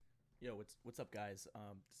Yo, what's up, guys?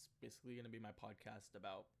 It's basically gonna be my podcast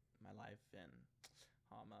about my life and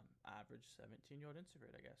how I'm an average 17-year-old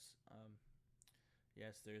introvert, I guess.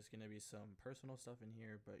 Yes, there's gonna be some personal stuff in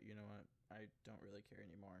here, but you know what? I don't really care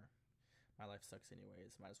anymore. My life sucks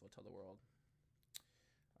anyways. Might as well tell the world.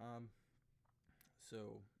 Um,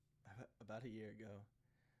 so about a year ago,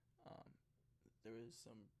 um, there was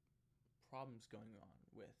some problems going on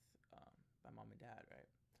with my mom and dad. Right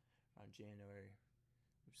around January,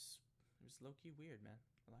 it was low key weird, man.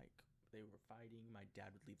 Like they were fighting. My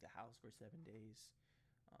dad would leave the house for 7 days.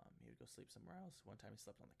 He would go sleep somewhere else. One time he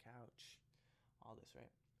slept on the couch. All this,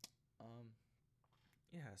 right? Um,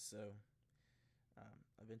 yeah. So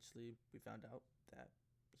eventually we found out that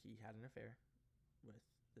he had an affair with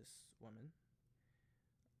this woman.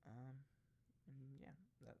 Um, and yeah,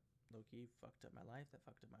 that low key fucked up my life. That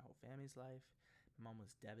fucked up my whole family's life. My mom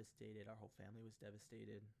was devastated. Our whole family was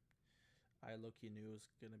devastated. I low-key knew it was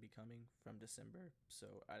gonna be coming from December,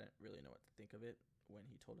 so I didn't really know what to think of it when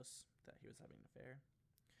he told us that he was having an affair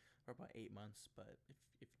for about 8 months. But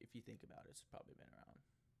if you think about it, it's probably been around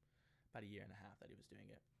about a year and a half that he was doing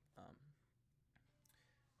it. Um,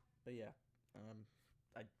 but yeah,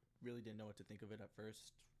 I really didn't know what to think of it at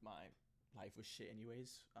first. My life was shit,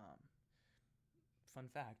 anyways. Fun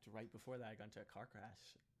fact: right before that, I got into a car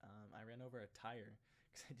crash. I ran over a tire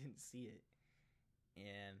because I didn't see it,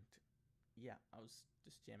 and yeah, I was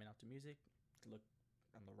just jamming out to music to look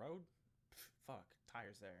on the road. Fuck,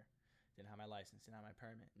 tires there. Didn't have my license, didn't have my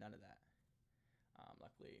permit, none of that.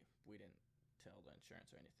 Luckily, we didn't tell the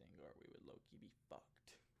insurance or anything, or we would low key be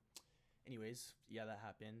fucked. Anyways, yeah, that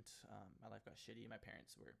happened. My life got shitty. My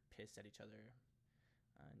parents were pissed at each other,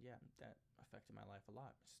 and yeah, that affected my life a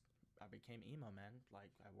lot. I became emo, man.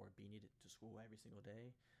 Like I wore a beanie to school every single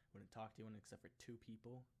day. Wouldn't talk to anyone except for two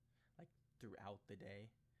people, like throughout the day.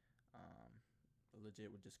 Um, Legit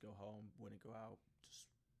would just go home, wouldn't go out, just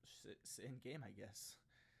sit in game, I guess.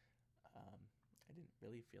 I didn't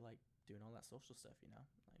really feel like doing all that social stuff, like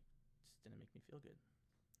just didn't make me feel good.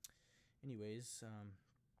 Anyways,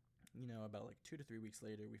 about like 2 to 3 weeks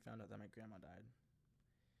later, we found out that my grandma died.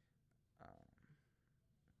 Um,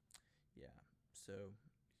 yeah, so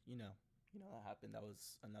you know, that happened. That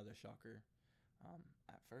was another shocker.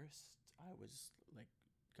 At first, I was like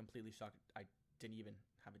completely shocked. I didn't even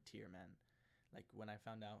have a tear, man. Like when I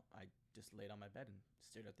found out, I just laid on my bed and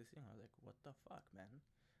stared at the ceiling. I was like, "What the fuck, man?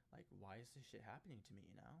 Like, why is this shit happening to me?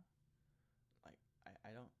 Like,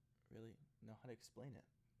 I don't really know how to explain it,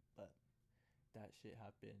 but that shit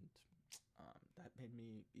happened. That made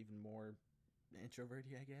me even more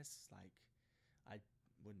introverted, I guess. Like, I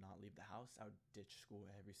would not leave the house. I would ditch school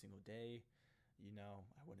every single day.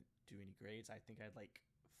 I wouldn't do any grades. I think I had like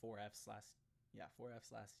four Fs last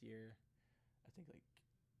year. I think like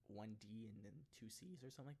one D and then two Cs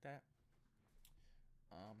or something like that.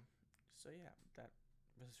 Um, so yeah, that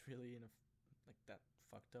was really like that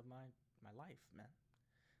fucked up my life, man.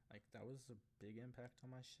 Like that was a big impact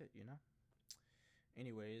on my shit.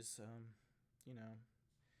 Anyways, you know,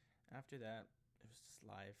 after that, it was just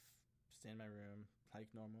life. Stay in my room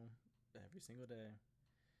like normal every single day.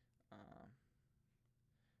 Um,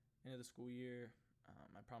 End of the school year,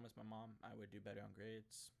 I promised my mom I would do better on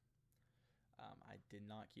grades. I did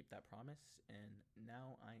not keep that promise, and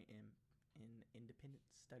now I am in independent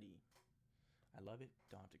study. I love it.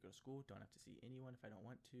 Don't have to go to school. Don't have to see anyone if I don't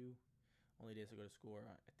want to. Only days I go to school are,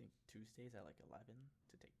 I think, Tuesdays at like 11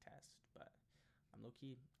 to take tests. But I'm low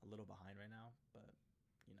key a little behind right now. But,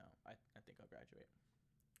 I think I'll graduate.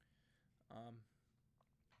 Um,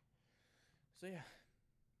 so, yeah,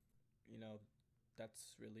 you know,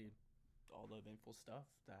 that's really all the eventful stuff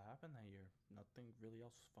that happened that year. Nothing really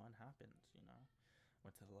else fun happened.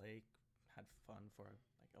 Went to the lake, had fun for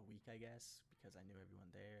like a week, I guess, because I knew everyone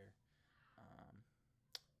there. Um,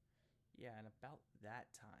 yeah, and about that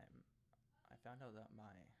time, I found out that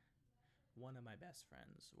my one of my best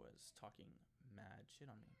friends was talking mad shit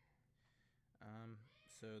on me.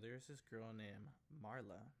 So there's this girl named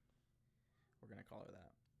Marla. We're gonna call her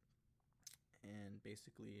that. And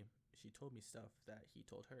basically, she told me stuff that he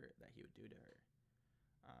told her that he would do to her.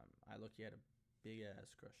 I look, he had a big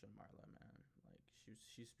ass crush on Marla, man. Like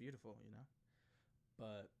she's beautiful.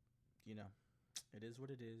 But you know, it is what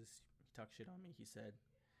it is. He talked shit on me. He said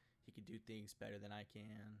he could do things better than I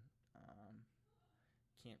can.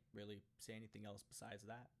 Can't really say anything else besides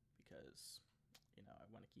that because I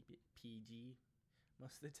want to keep it PG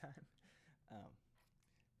most of the time. Um,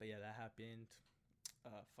 but yeah, that happened.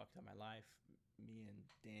 Fucked up my life. Me and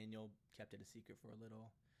Daniel kept it a secret for a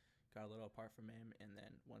little. Got a little apart from him, and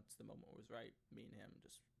then once the moment was right, me and him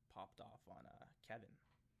just popped off on Kevin.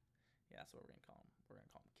 Yeah, that's what we're gonna call him. We're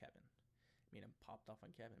gonna call him Kevin. made him popped off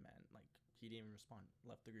on Kevin, man. Like he didn't even respond.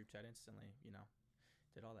 Left the group chat instantly.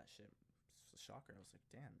 Did all that shit. It's a shocker. I was like,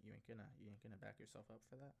 damn, you ain't gonna back yourself up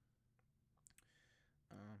for that.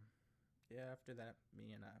 Um, yeah. After that,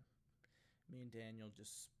 me and Daniel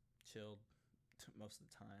just chilled most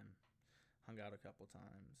of the time. Hung out a couple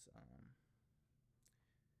times.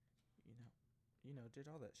 You know, did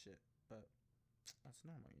all that shit. But that's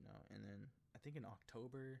normal. And then I think in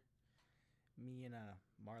October, me and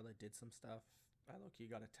Marla did some stuff. I low key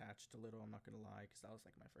got attached a little. I'm not gonna lie, because that was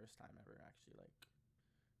like my first time ever actually like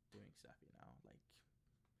doing stuff. Like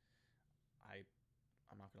I,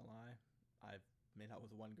 I'm not gonna lie. I've made out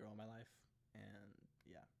with one girl in my life, and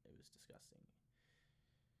yeah, it was disgusting.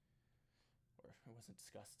 Or it wasn't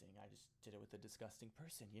disgusting. I just did it with a disgusting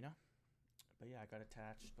person. But yeah, I got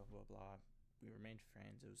attached. Blah blah blah. We remained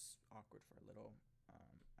friends. It was awkward for a little.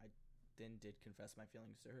 I then did confess my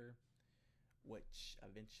feelings to her, which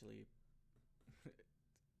eventually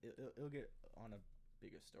it'll get on a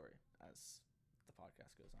bigger story as the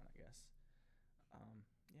podcast goes on, I guess.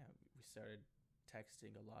 Yeah, we started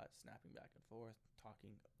texting a lot, snapping back and forth,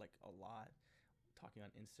 talking like a lot, talking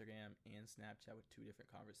on Instagram and Snapchat with two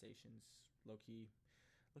different conversations. Low key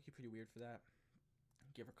pretty weird for that.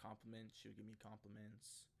 Give her compliments, she would give me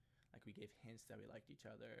compliments. Like we gave hints that we liked each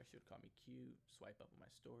other. She would call me cute, swipe up on my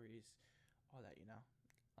stories, all that.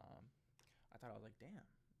 I thought, I was like, damn,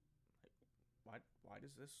 like why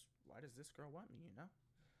does this girl want me?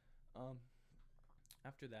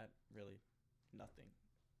 After that, really nothing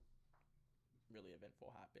really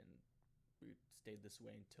eventful happened. We stayed this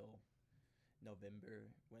way until November,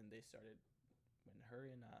 when her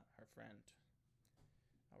and her friend,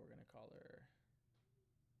 we're gonna call her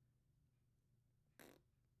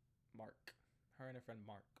Mark. Her and her friend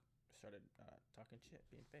Mark started talking shit,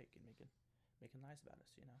 being fake, and making lies about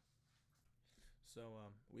us. So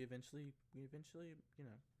we eventually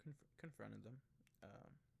confronted them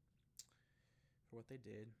for what they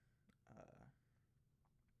did. Uh,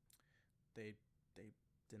 they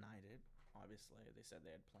denied it. Obviously, they said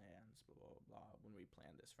they had plans, blah blah blah. When we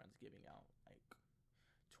planned this Friendsgiving out, like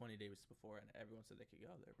 20 days before, and everyone said they could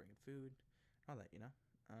go. They were bringing food, all that.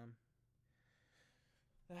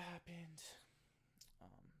 That happened.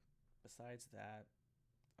 Besides that,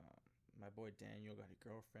 my boy Daniel got a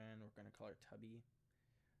girlfriend. We're gonna call her Tubby.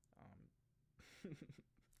 Um,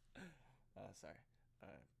 sorry.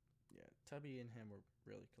 Yeah, Tubby and him were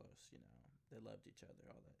really close. They loved each other,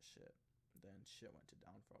 all that shit. Then shit went to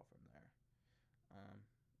downfall from there. Um,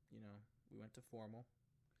 we went to formal.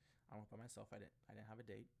 I went by myself. I didn't have a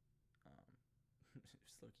date. Um, it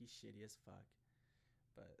was low key shitty as fuck.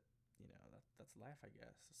 But that's life, I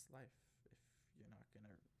guess. It's life. If you're not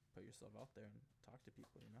gonna put yourself out there and talk to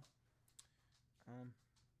people.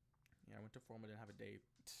 Yeah, I went to formal. Didn't have a date.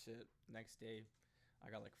 Shit. Next day, I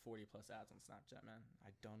got like 40 plus ads on Snapchat, man.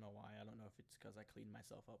 I don't know why. I don't know if it's because I cleaned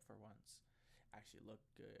myself up for once. Actually looked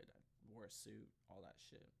good. I wore a suit, all that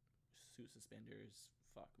shit. Suit, suspenders.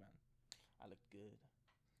 Fuck, man. I looked good.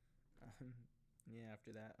 Yeah,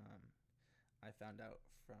 after that, I found out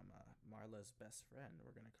from Marla's best friend,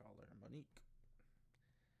 we're gonna call her Monique,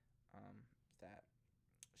 that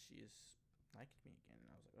she's liking me again.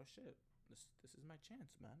 And I was like, oh shit, this is my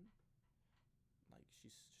chance, man. Like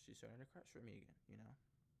she's starting to crush for me again.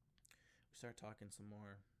 We started talking some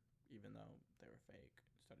more, even though they were fake.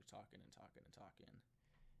 Started talking and talking and talking,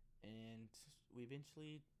 and we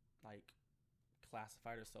eventually like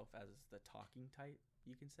classified ourselves as the talking type,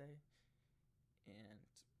 you can say.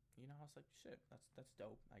 And I was like, shit, that's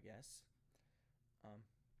dope, I guess. Um,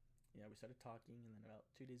 yeah, we started talking, and then about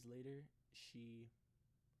 2 days later, she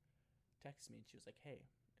texted me and she was like, hey,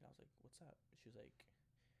 and I was like, what's up? She was like,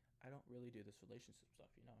 I don't really do this relationship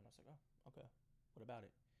stuff. And I was like, oh, okay, what about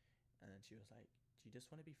it? And then she was like, do you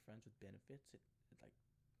just want to be friends with benefits? It like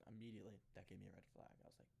immediately that gave me a red flag. I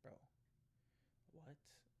was like, bro, what?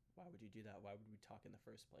 Why would you do that? Why would we talk in the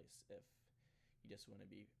first place if you just want to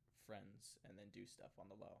be friends and then do stuff on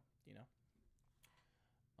the low?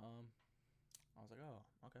 I was like, oh,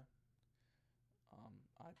 okay.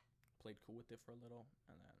 I played cool with it for a little,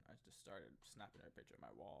 and then I just started snapping her picture of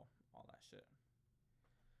my wall, all that shit.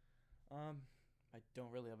 I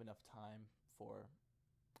don't really have enough time for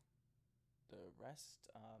the rest.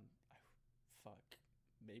 Fuck.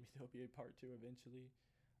 Maybe there'll be a part two eventually.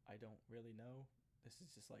 I don't really know. This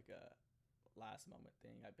is just like a last moment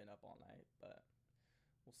thing. I've been up all night, but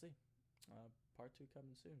we'll see. Part two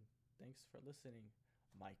coming soon. Thanks for listening,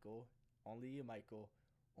 Michael. Only you, Michael.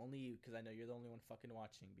 Only you, because I know you're the only one fucking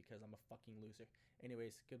watching, because I'm a fucking loser.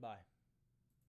 Anyways, goodbye.